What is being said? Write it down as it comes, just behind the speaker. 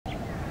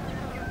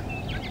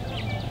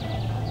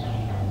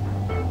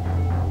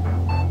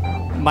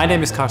My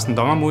name is Carsten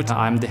Dongermuth.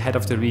 I'm the head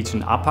of the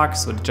region APAC,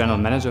 so the general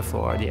manager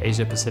for the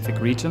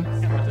Asia-Pacific region.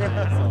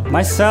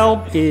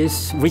 Myself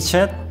is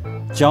Richard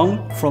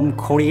Jung from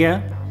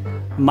Korea.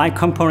 My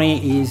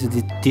company is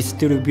the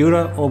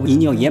distributor of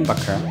INNIO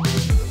Jenbacher.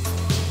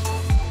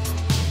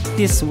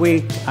 This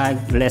week,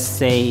 let's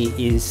say,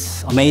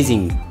 is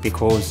amazing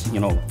because,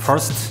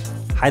 first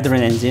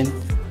hydrogen engine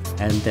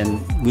and then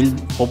will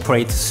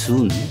operate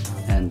soon.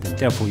 And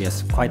therefore,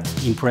 yes, quite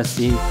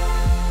impressive.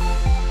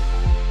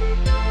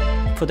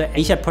 For the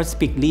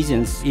Asia-Pacific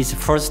regions, it's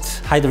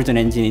first hydrogen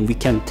engine. We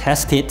can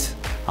test it.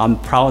 I'm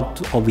proud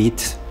of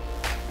it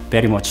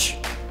very much.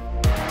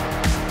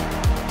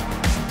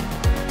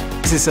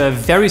 This is a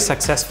very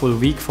successful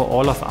week for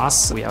all of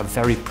us. We are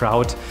very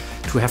proud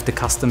to have the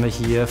customer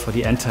here for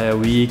the entire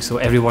week. So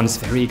everyone is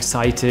very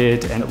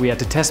excited, and we are at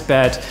the test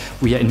bed,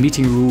 we are in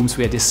meeting rooms,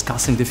 we are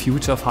discussing the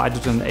future of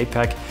hydrogen in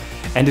APAC.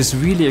 And it's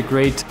really a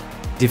great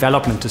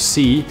development to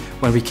see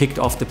when we kicked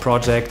off the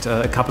project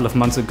a couple of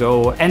months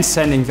ago and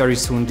sending very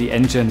soon the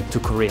engine to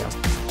Korea.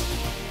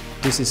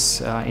 This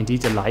is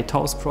indeed a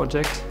lighthouse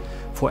project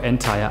for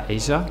entire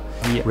Asia.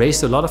 We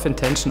raised a lot of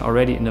attention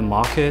already in the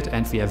market,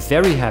 and we are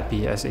very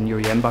happy as INNIO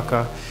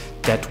Jenbacher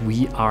that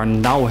we are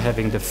now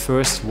having the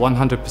first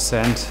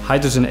 100%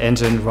 hydrogen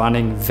engine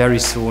running very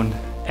soon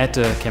at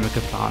a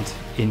chemical plant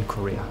in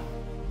Korea.